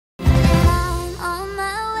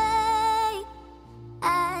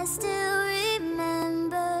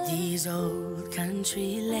these old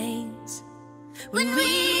country lanes when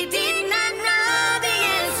we did not know the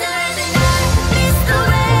answer. And I miss the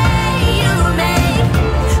way you make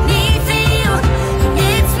me feel.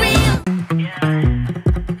 It's real.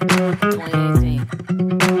 2018.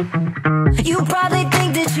 You probably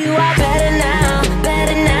think that you are better now,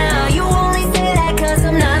 better now. You only say that 'cause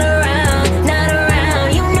I'm not around, not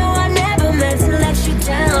around. You know I never meant to let you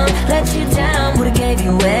down, let you down. Would've gave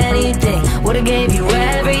you anything, would've gave you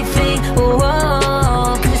everything.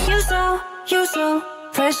 Oh, 'cause you're so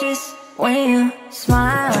precious when you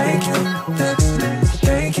smile. Thank you,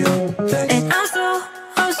 thank you, thank you. And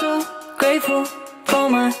I'm so grateful for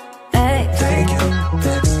my ex. Thank you,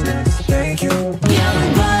 thank you. Young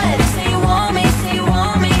blood, say you want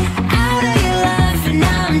me out of your life, and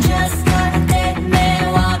I'm just a dead man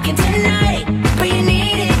walking tonight. But you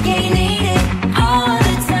need it, yeah, you need it all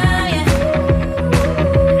the time.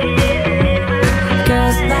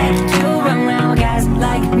 Girls like you run around with guys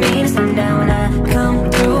like me to sundown. When I come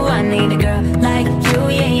through, I need a girl like you,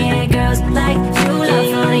 yeah, yeah. Girls like you love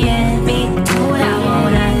fun, yeah. Me do what I want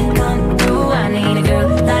when I come through. I need a girl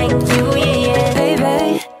like you, yeah, yeah.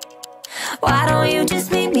 Baby, why don't you just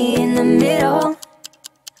meet me in the middle?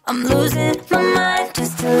 I'm losing my mind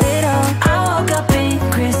just a little. I woke up in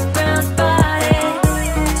Chris Brown's body,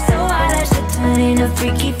 so why that shit turn into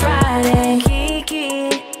Freaky Friday? Kiki,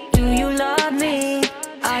 do you love me?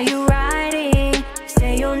 Are you riding?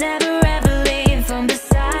 Say you'll never ever leave from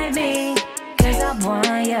beside me, 'cause I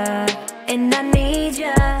want ya, and I need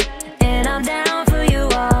ya, and I'm down for you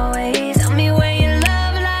always. Tell me where your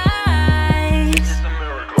love lies.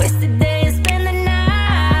 Waste the day and spend the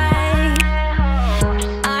night.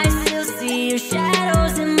 I still see your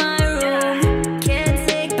shadows in my room. Can't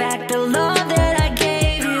take back the love that I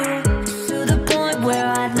gave you, to the point where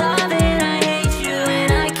I love and I hate you, and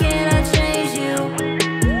I cannot change you.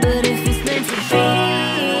 But if it's meant to be,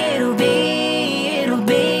 it'll be, it'll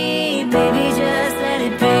be. Baby, just let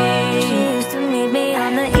it be. She used to meet me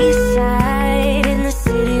on the east side, in the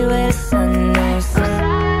city where the sun knows.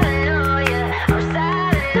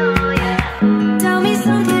 Tell me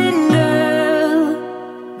something, girl.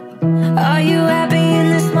 Are you happy in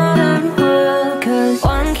this modern world? 'Cause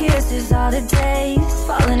one kiss is all it takes.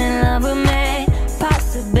 Falling in love with me,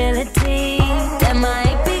 possibility. That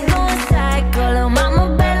might be going psycho. Little mama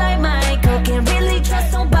bad like Michael. Can't really trust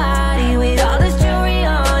nobody with all this jewelry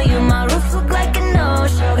on you. My roof look like a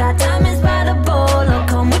no-show. Got diamonds by the bolo.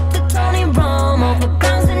 Come with the Tony Romo for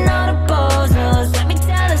pounds and all the bozos. Let me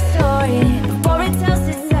tell a story before it tells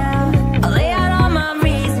itself. I'll lay out all my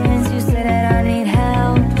reasons. You said that I need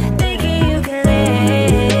help. Thinking you can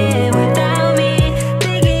live without me.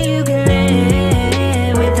 Thinking you can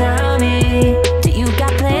live without me. Do you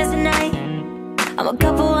got plans tonight? I'm a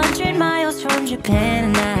couple hundred miles from Japan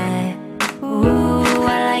tonight. Ooh,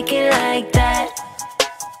 I like it like that.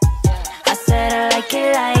 I said I like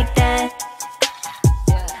it like that.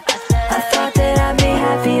 I thought that I'd be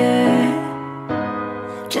happier.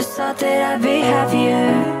 Just thought that I'd be happier.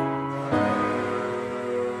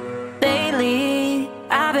 Lately,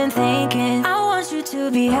 I've been thinking I want you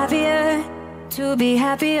to be happier, to be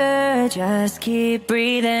happier. Just keep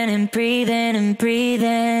breathing and breathing and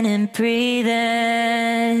breathing and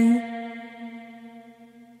breathing.